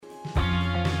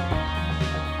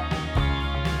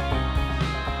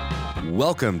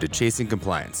Welcome to Chasing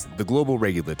Compliance, the global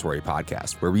regulatory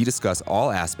podcast, where we discuss all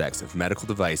aspects of medical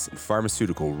device and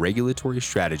pharmaceutical regulatory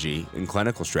strategy and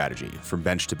clinical strategy from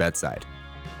bench to bedside.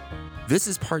 This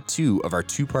is part 2 of our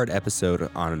 2-part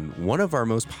episode on one of our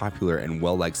most popular and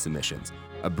well-liked submissions,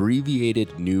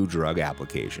 abbreviated new drug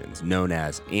applications, known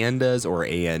as ANDAs or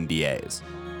ANDAs.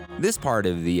 This part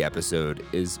of the episode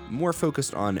is more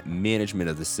focused on management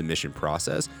of the submission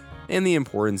process and the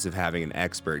importance of having an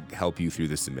expert help you through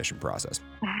the submission process.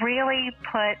 Really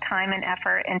put time and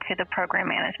effort into the program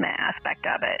management aspect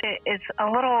of it. It's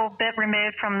a little bit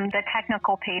removed from the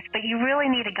technical piece, but you really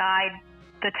need to guide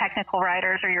the technical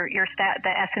writers or your staff,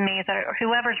 the SMEs, or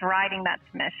whoever's writing that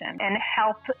submission, and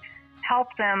help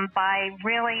them by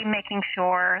really making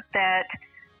sure that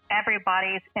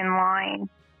everybody's in line.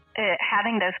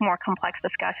 Having those more complex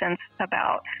discussions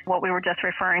about what we were just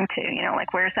referring to,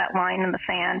 like where's that line in the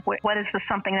sand? What is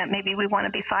something that maybe we want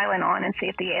to be silent on and see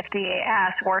if the FDA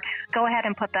asks, or go ahead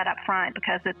and put that up front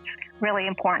because it's really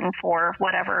important for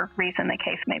whatever reason the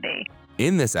case may be.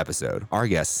 In this episode, our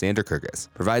guest, Sandra Kirkus,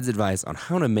 provides advice on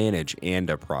how to manage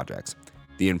ANDA projects,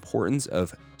 the importance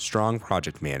of strong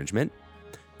project management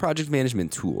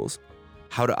tools,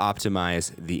 how to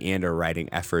optimize the ANDA writing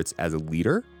efforts as a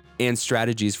leader, and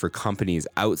strategies for companies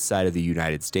outside of the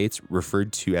United States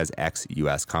referred to as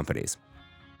ex-US companies.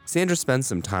 Sandra spends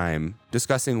some time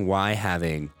discussing why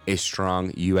having a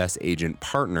strong US agent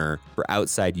partner for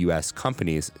outside US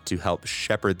companies to help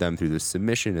shepherd them through the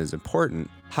submission is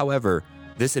important. However,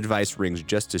 this advice rings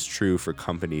just as true for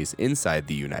companies inside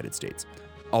the United States.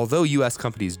 Although US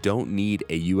companies don't need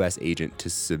a US agent to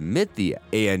submit the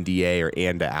ANDA or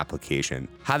ANDA application,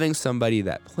 having somebody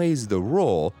that plays the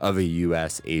role of a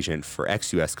US agent for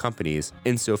ex-US companies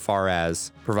insofar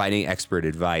as providing expert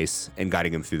advice and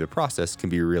guiding them through the process can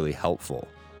be really helpful.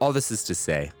 All this is to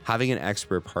say, having an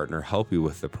expert partner help you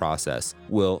with the process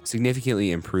will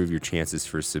significantly improve your chances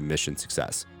for submission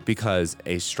success, because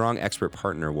a strong expert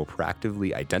partner will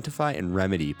proactively identify and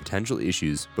remedy potential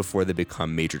issues before they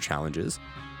become major challenges.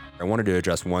 I wanted to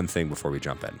address one thing before we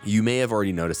jump in. You may have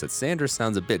already noticed that Sandra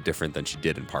sounds a bit different than she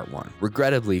did in part 1.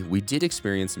 Regrettably, we did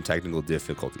experience some technical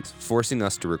difficulties, forcing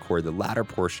us to record the latter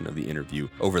portion of the interview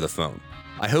over the phone.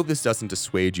 I hope this doesn't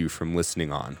dissuade you from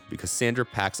listening on, because Sandra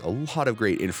packs a lot of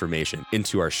great information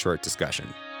into our short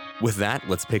discussion. With that,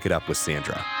 let's pick it up with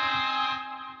Sandra.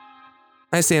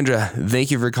 Hi, Sandra. Thank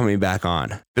you for coming back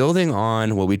on. Building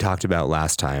on what we talked about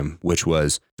last time, which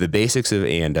was the basics of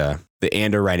ANDA, the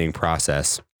ANDA writing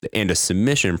process, the ANDA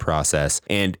submission process,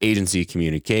 and agency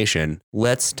communication,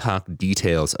 let's talk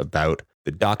details about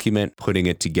the document, putting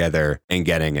it together, and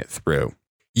getting it through.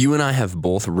 You and I have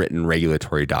both written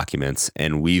regulatory documents,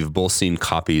 and we've both seen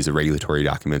copies of regulatory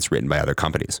documents written by other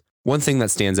companies. One thing that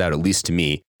stands out, at least to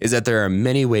me, is that there are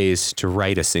many ways to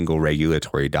write a single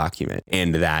regulatory document,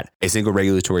 and that a single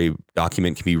regulatory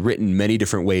document can be written many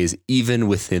different ways, even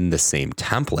within the same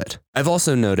template. I've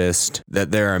also noticed that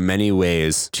there are many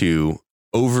ways to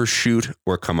overshoot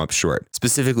or come up short.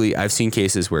 Specifically, I've seen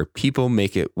cases where people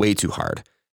make it way too hard,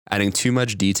 adding too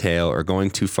much detail or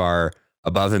going too far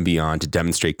above and beyond to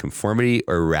demonstrate conformity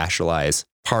or rationalize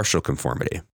partial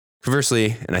conformity.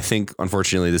 Conversely, and I think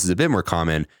unfortunately this is a bit more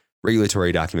common,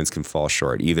 regulatory documents can fall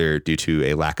short either due to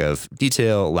a lack of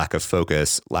detail, lack of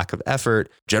focus, lack of effort,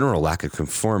 general lack of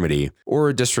conformity, or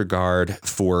a disregard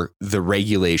for the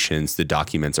regulations the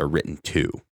documents are written to.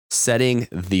 Setting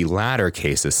the latter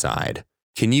case aside,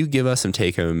 can you give us some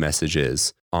take-home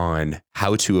messages on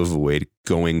how to avoid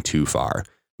going too far?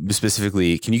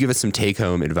 Specifically, can you give us some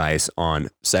take-home advice on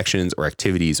sections or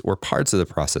activities or parts of the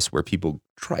process where people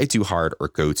try too hard or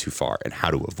go too far, and how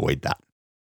to avoid that?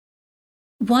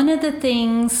 One of the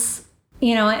things,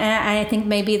 and I think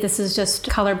maybe this is just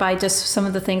colored by just some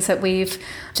of the things that we've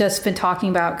just been talking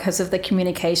about because of the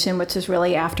communication, which is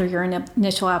really after your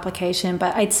initial application.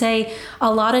 But I'd say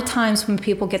a lot of times when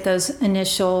people get those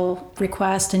initial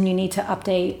requests and you need to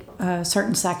update a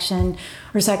certain section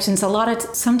or sections,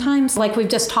 sometimes, like we've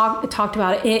just talked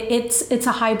about, it's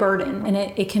a high burden, and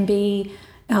it can be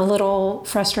a little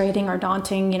frustrating or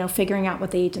daunting, figuring out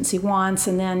what the agency wants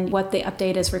and then what the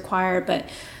update is required. But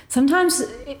sometimes,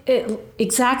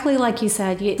 exactly like you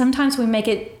said, sometimes we're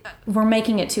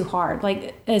making it too hard.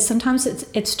 Like sometimes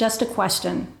it's just a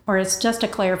question or it's just a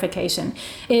clarification.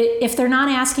 If they're not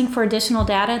asking for additional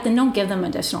data, then don't give them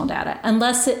additional data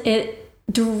unless it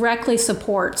directly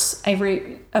supports a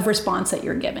response that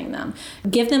you're giving them.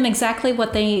 Give them exactly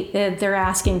what they're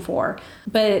asking for,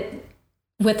 but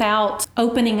without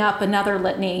opening up another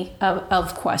litany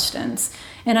of questions.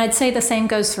 And I'd say the same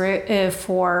goes through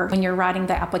for when you're writing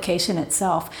the application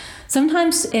itself.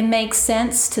 Sometimes it makes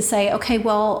sense to say, okay,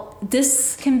 well,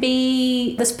 this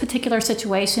particular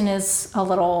situation is a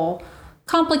little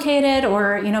complicated,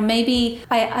 or, maybe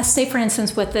I say, for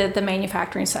instance, with the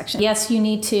manufacturing section, yes, you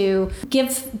need to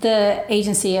give the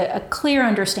agency a clear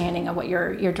understanding of what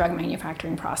your drug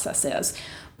manufacturing process is.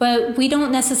 But we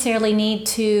don't necessarily need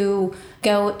to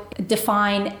go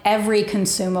define every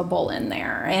consumable in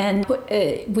there. And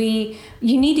you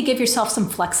need to give yourself some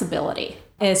flexibility.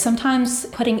 Sometimes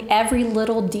putting every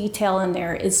little detail in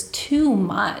there is too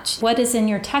much. What is in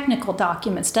your technical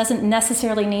documents doesn't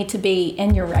necessarily need to be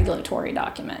in your regulatory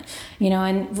document,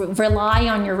 and rely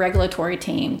on your regulatory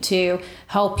team to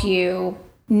help you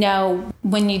know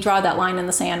when you draw that line in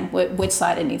the sand, which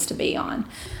side it needs to be on.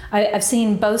 I've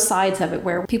seen both sides of it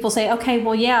where people say, okay,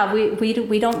 well, yeah,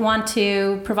 we don't want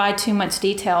to provide too much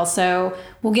detail, so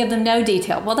we'll give them no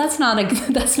detail. Well, that's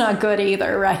not good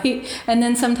either, right? And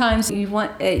then sometimes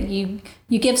you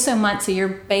give so much, so you're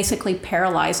basically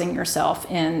paralyzing yourself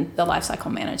in the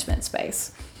lifecycle management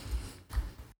space.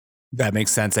 That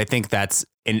makes sense. I think that's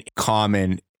a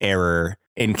common error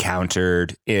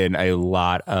encountered in a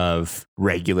lot of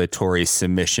regulatory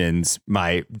submissions.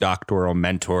 My doctoral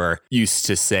mentor used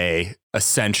to say,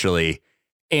 essentially,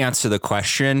 answer the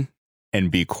question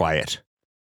and be quiet.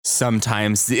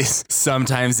 Sometimes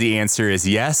the answer is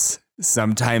yes.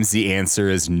 Sometimes the answer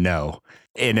is no.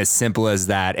 And as simple as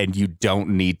that, and you don't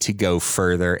need to go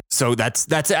further. So I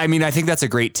think that's a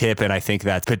great tip. And I think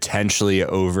that's potentially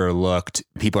overlooked.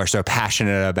 People are so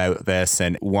passionate about this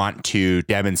and want to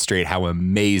demonstrate how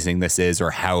amazing this is, or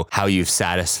how you've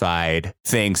satisfied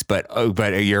things. But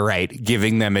you're right.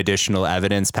 Giving them additional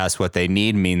evidence past what they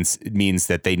need means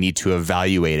that they need to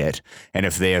evaluate it. And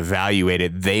if they evaluate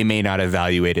it, they may not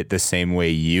evaluate it the same way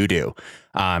you do.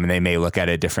 And they may look at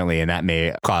it differently, and that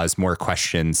may cause more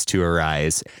questions to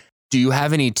arise. Do you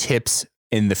have any tips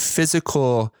in the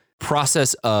physical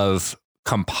process of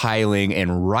compiling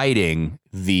and writing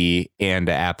the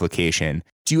ANDA application?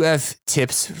 Do you have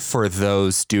tips for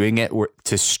those doing it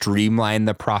to streamline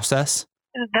the process?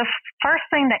 The first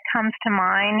thing that comes to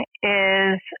mind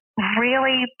is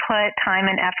really put time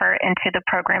and effort into the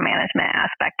program management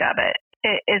aspect of it.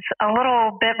 It's a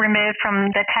little bit removed from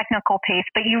the technical piece,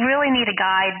 but you really need to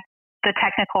guide the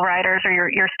technical writers or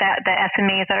the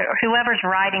SMEs or whoever's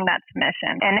writing that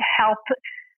submission, and help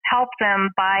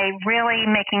them by really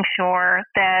making sure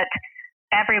that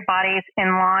everybody's in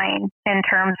line in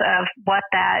terms of what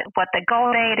the goal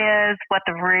date is, what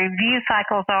the review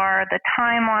cycles are, the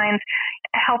timelines,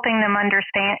 helping them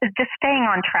understand, just staying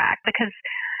on track, because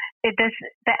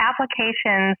the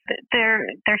applications, they're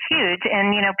huge,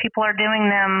 and people are doing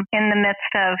them in the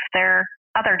midst of their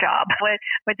other job,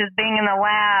 which is being in the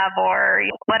lab or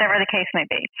whatever the case may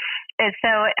be. And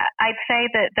so I'd say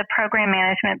that the program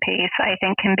management piece, I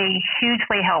think, can be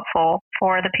hugely helpful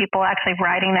for the people actually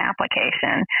writing the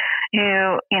application,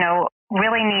 who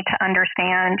really need to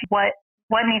understand what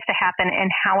needs to happen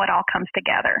and how it all comes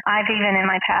together. I've even in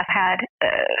my past had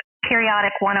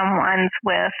periodic one-on-ones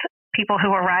with people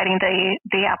who are writing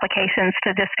the applications,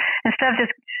 to just, instead of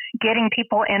just getting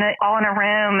people all in a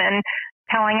room and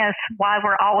telling us why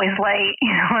we're always late,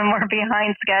 and we're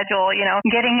behind schedule,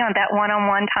 getting on that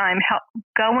one-on-one time,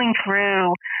 going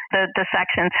through the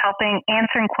sections,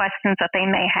 answering questions that they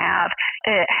may have,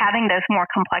 having those more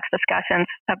complex discussions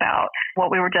about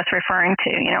what we were just referring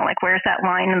to, like where's that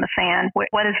line in the sand?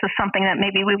 What is something that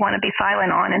maybe we want to be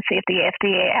silent on and see if the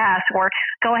FDA asks, or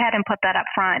go ahead and put that up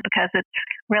front because it's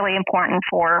really important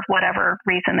for whatever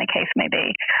reason the case may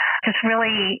be. Just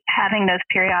really having those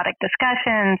periodic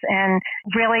discussions and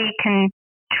really can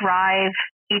drive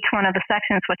each one of the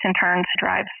sections, which in turn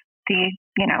drives the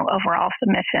overall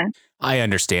submission. I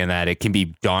understand that it can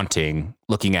be daunting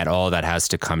looking at all that has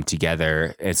to come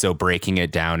together. And so breaking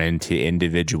it down into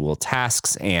individual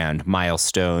tasks and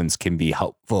milestones can be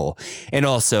helpful. And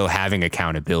also having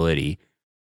accountability,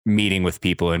 meeting with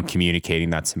people and communicating,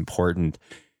 that's important.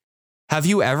 Have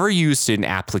you ever used an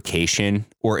application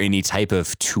or any type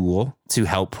of tool to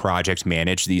help project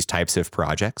manage these types of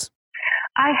projects?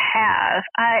 I have.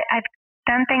 I've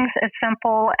done things as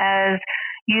simple as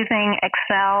using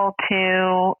Excel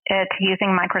to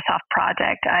using Microsoft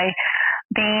Project.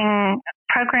 Being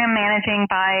program managing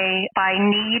by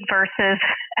need versus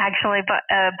actually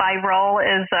by role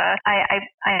is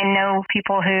I know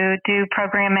people who do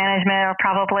program management are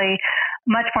probably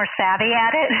much more savvy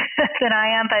at it than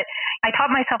I am, but I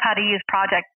taught myself how to use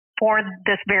Project for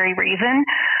this very reason.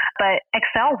 but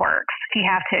Excel works if you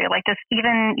have to. Like just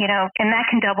even, and that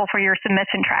can double for your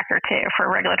submission tracker too for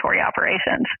regulatory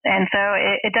operations. And so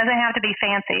it doesn't have to be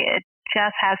fancy. It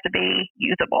just has to be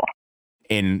usable.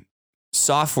 In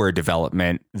software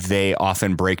development, they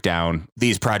often break down,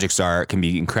 these projects can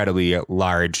be incredibly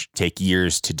large, take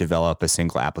years to develop a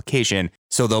single application.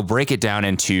 So they'll break it down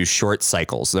into short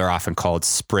cycles. They're often called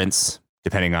sprints,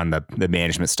 depending on the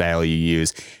management style you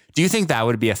use. Do you think that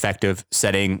would be effective,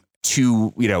 setting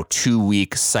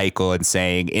 2-week cycle and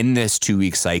saying, in this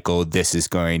 2-week cycle, this is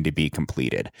going to be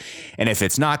completed? And if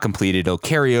it's not completed, it'll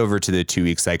carry over to the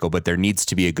 2-week cycle, but there needs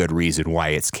to be a good reason why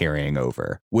it's carrying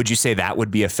over. Would you say that would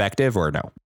be effective or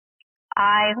no?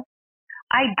 I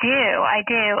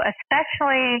do,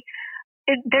 especially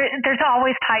there's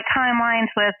always tight timelines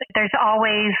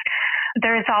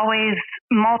there's always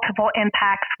multiple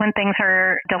impacts when things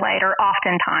are delayed, or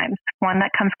oftentimes. One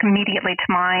that comes immediately to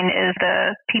mind is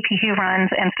the PPQ runs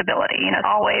and stability. They're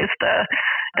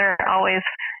always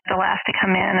the last to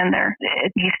come in, and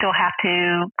you still have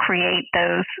to create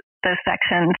those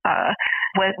sections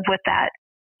with that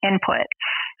input.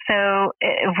 So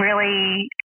it really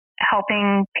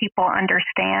helping people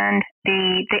understand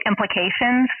the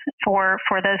implications for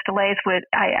those delays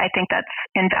I think that's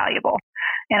invaluable.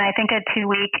 And I think a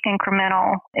 2-week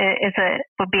incremental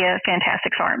would be a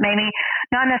fantastic start. Maybe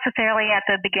not necessarily at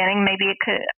the beginning. Maybe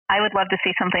I would love to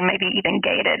see something maybe even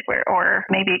gated or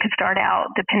maybe it could start out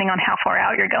depending on how far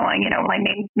out you're going, like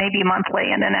maybe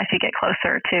monthly. And then as you get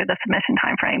closer to the submission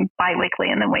timeframe, biweekly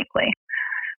and then weekly.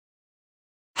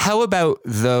 How about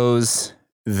those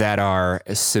that are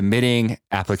submitting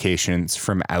applications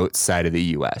from outside of the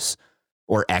US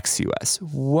or ex-US?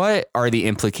 What are the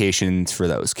implications for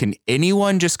those? Can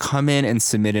anyone just come in and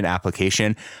submit an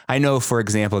application? I know, for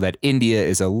example, that India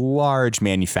is a large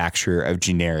manufacturer of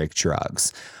generic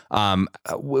drugs.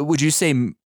 Would you say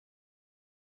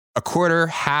a quarter,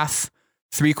 half,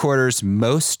 3/4,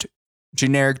 most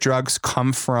generic drugs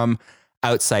come from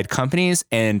outside companies?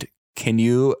 And can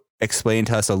you explain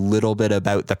to us a little bit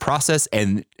about the process,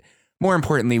 and more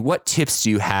importantly, what tips do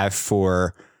you have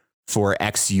for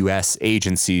ex-US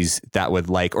agencies that would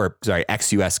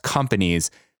ex-US companies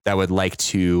that would like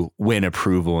to win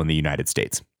approval in the United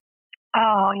States?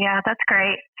 Oh yeah, that's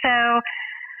great. So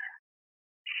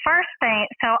first thing,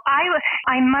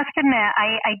 I must admit,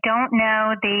 I don't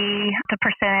know the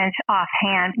percentage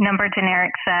offhand, number of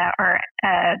generics that are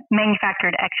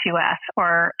manufactured ex-US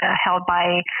or held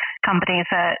by companies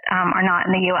that are not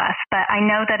in the US, but I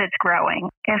know that it's growing.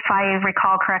 If I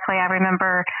recall correctly, I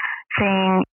remember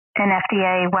seeing an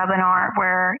FDA webinar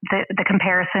where the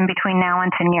comparison between now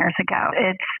and 10 years ago.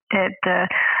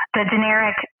 The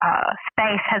generic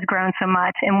space has grown so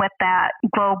much, and with that,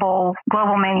 global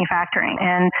manufacturing,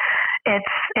 and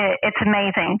it's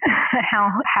amazing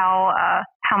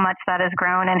how much that has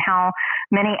grown and how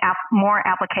many more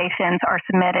applications are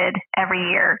submitted every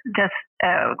year just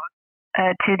to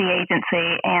the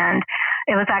agency. And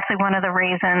it was actually one of the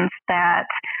reasons that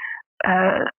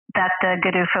the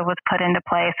GDUFA was put into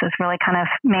place, is really kind of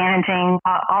managing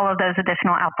all of those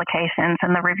additional applications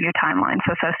and the review timelines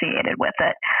associated with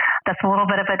it. That's a little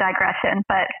bit of a digression,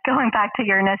 but going back to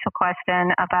your initial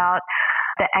question about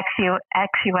the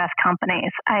ex-US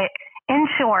companies, in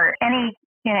short, any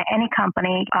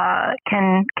company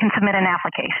can submit an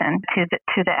application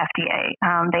to the FDA.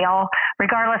 They all,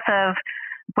 regardless of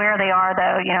where they are,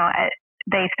 though,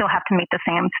 they still have to meet the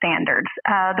same standards.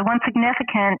 The one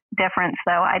significant difference,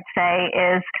 though, I'd say,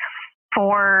 is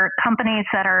for companies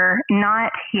that are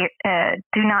not here,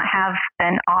 do not have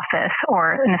an office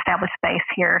or an established space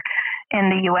here in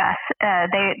the U.S.,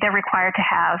 they're required to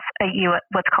have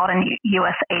what's called a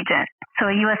U.S. agent. So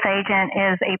a U.S. agent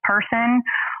is a person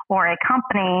or a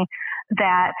company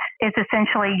that is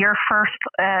essentially your first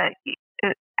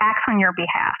acts on your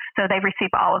behalf. So they receive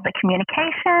all of the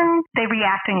communication, they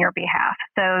react on your behalf.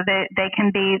 So they can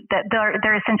be that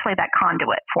they're essentially that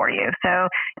conduit for you. So,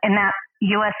 and that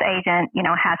U.S. agent,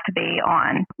 has to be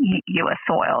on U.S.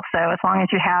 soil. So as long as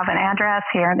you have an address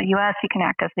here in the U.S., you can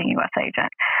act as the U.S.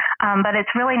 agent. But it's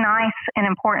really nice and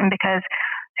important because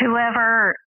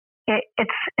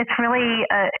it's really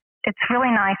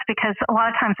nice because a lot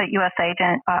of times that U.S.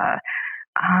 agent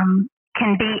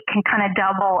can kind of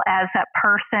double as that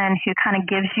person who kind of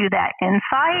gives you that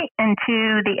insight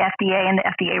into the FDA and the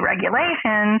FDA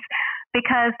regulations,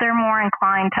 because they're more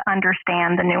inclined to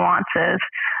understand the nuances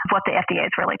of what the FDA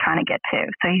is really trying to get to.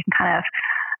 So you can kind of,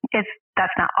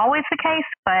 that's not always the case,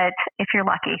 but if you're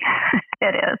lucky,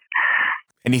 it is.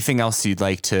 Anything else you'd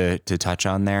like to touch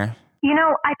on there?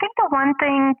 I think the one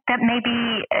thing that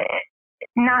maybe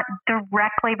not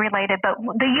directly related, but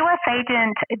the U.S.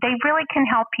 agent, they really can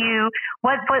help you.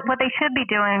 What they should be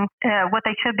doing,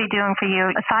 for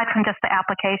you, aside from just the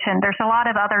application, there's a lot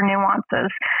of other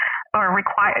nuances or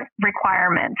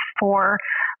requirements for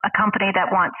a company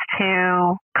that wants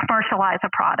to commercialize a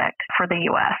product for the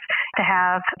U.S. To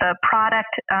have the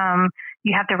product,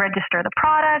 you have to register the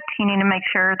product. You need to make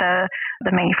sure the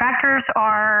manufacturers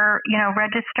are,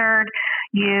 registered.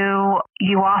 You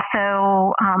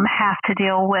also have to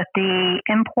deal with the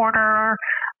importer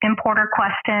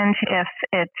questions if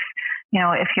it's,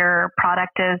 if your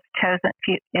product is chosen,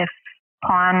 if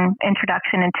upon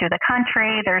introduction into the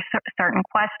country, there's certain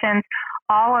questions.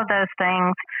 All of those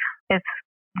things is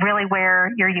really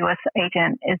where your U.S.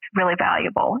 agent is really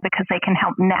valuable, because they can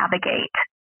help navigate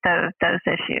those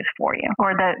issues for you,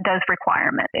 or those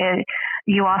requirements.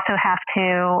 You also have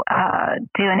to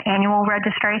do an annual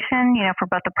registration, for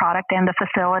both the product and the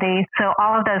facility. So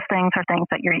all of those things are things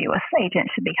that your U.S.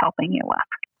 agent should be helping you with.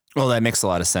 Well, that makes a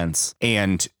lot of sense.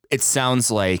 And it sounds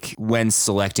like when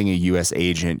selecting a U.S.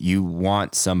 agent, you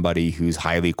want somebody who's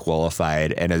highly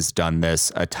qualified and has done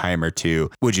this a time or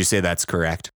two. Would you say that's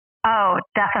correct? Oh,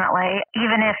 definitely.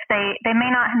 Even if they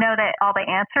may not know all the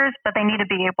answers, but they need to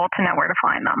be able to know where to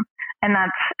find them. And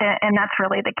that's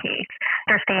really the key.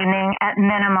 Understanding at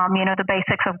minimum, the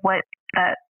basics of what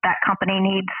that company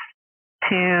needs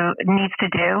to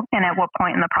do and at what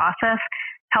point in the process,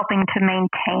 helping to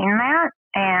maintain that.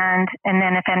 And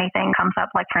then if anything comes up,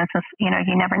 like for instance,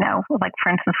 you never know, like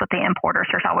for instance, with the importers,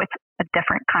 there's always a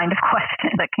different kind of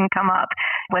question that can come up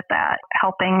with that,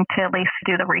 helping to at least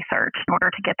do the research in order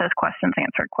to get those questions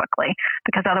answered quickly,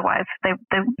 because otherwise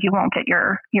you won't get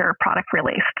your product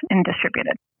released and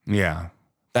distributed. Yeah.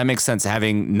 That makes sense.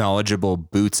 Having knowledgeable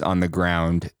boots on the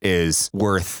ground is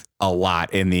worth a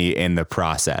lot in the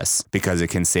process, because it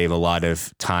can save a lot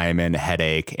of time and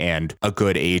headache, and a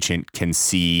good agent can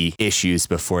see issues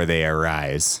before they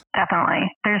arise. Definitely.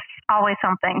 There's always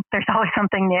something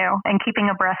new, and keeping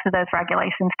abreast of those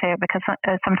regulations too, because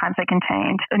sometimes they can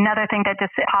change. Another thing that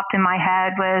just popped in my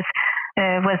head was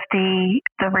the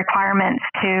requirements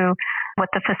to, with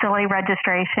the facility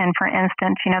registration, for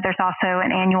instance, there's also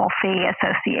an annual fee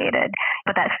associated,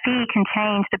 but that fee can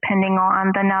change depending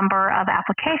on the number of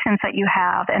applications that you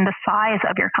have and the size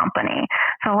of your company.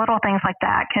 So little things like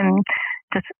that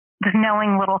just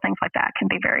knowing little things like that can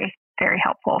be very, very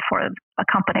helpful for a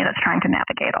company that's trying to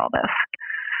navigate all this.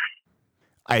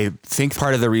 I think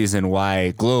part of the reason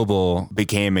why Global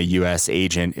became a U.S.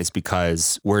 agent is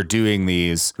because we're doing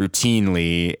these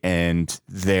routinely, and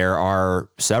there are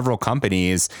several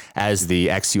companies, as the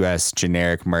ex-U.S.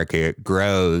 generic market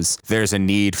grows, there's a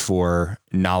need for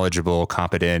knowledgeable,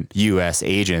 competent U.S.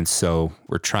 agents. So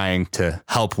we're trying to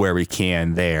help where we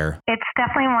can there. It's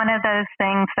definitely one of those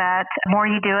things that the more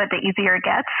you do it, the easier it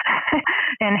gets.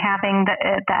 And having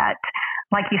that,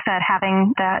 like you said,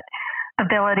 having that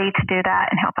ability to do that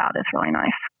and help out is really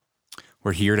nice.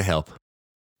 We're here to help.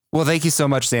 Well, thank you so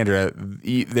much, Sandra.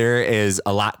 There is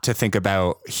a lot to think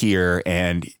about here,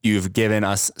 and you've given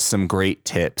us some great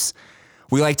tips.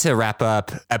 We like to wrap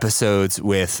up episodes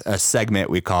with a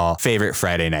segment we call Favorite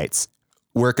Friday Nights.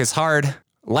 Work is hard.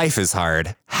 Life is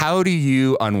hard. How do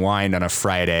you unwind on a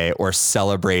Friday or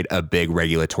celebrate a big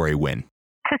regulatory win?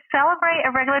 To celebrate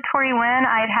a regulatory win,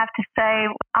 I'd have to say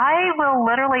I will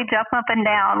literally jump up and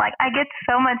down. Like, I get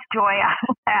so much joy out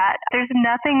of that. There's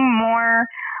nothing more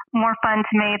fun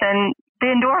to me than the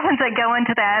endorphins that go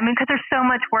into that. I mean, because there's so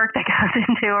much work that goes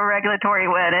into a regulatory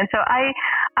win. And so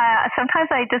sometimes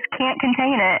I just can't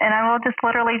contain it, and I will just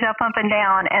literally jump up and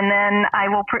down. And then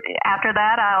after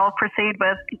that, I'll proceed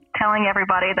with telling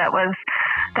everybody that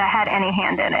had any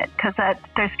hand in it, because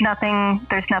there's nothing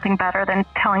better than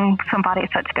telling somebody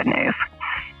such good news.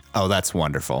 Oh, that's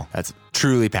wonderful. That's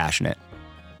truly passionate.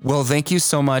 Well, thank you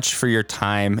so much for your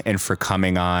time and for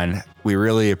coming on. We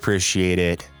really appreciate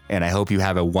it, and I hope you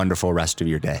have a wonderful rest of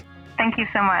your day. Thank you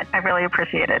so much. I really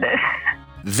appreciated it.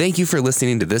 Thank you for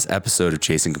listening to this episode of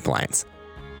Chasing Compliance.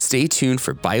 Stay tuned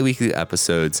for bi-weekly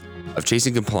episodes of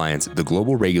Chasing Compliance, the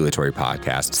Global Regulatory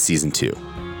Podcast, Season 2.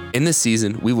 In this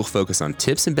season, we will focus on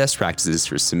tips and best practices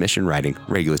for submission writing,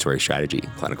 regulatory strategy,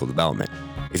 and clinical development.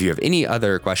 If you have any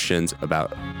other questions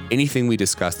about anything we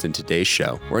discussed in today's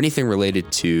show, or anything related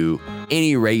to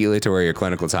any regulatory or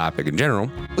clinical topic in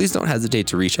general, please don't hesitate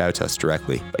to reach out to us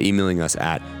directly by emailing us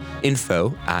at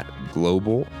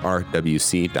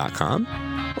info@globalrwc.com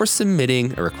or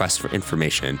submitting a request for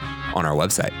information on our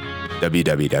website,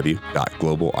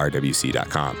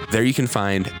 www.globalrwc.com. There you can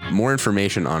find more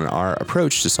information on our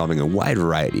approach to solving a wide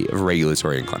variety of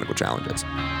regulatory and clinical challenges.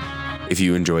 If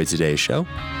you enjoyed today's show,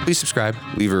 please subscribe,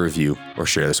 leave a review, or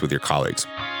share this with your colleagues.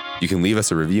 You can leave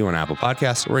us a review on Apple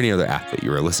Podcasts or any other app that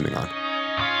you are listening on.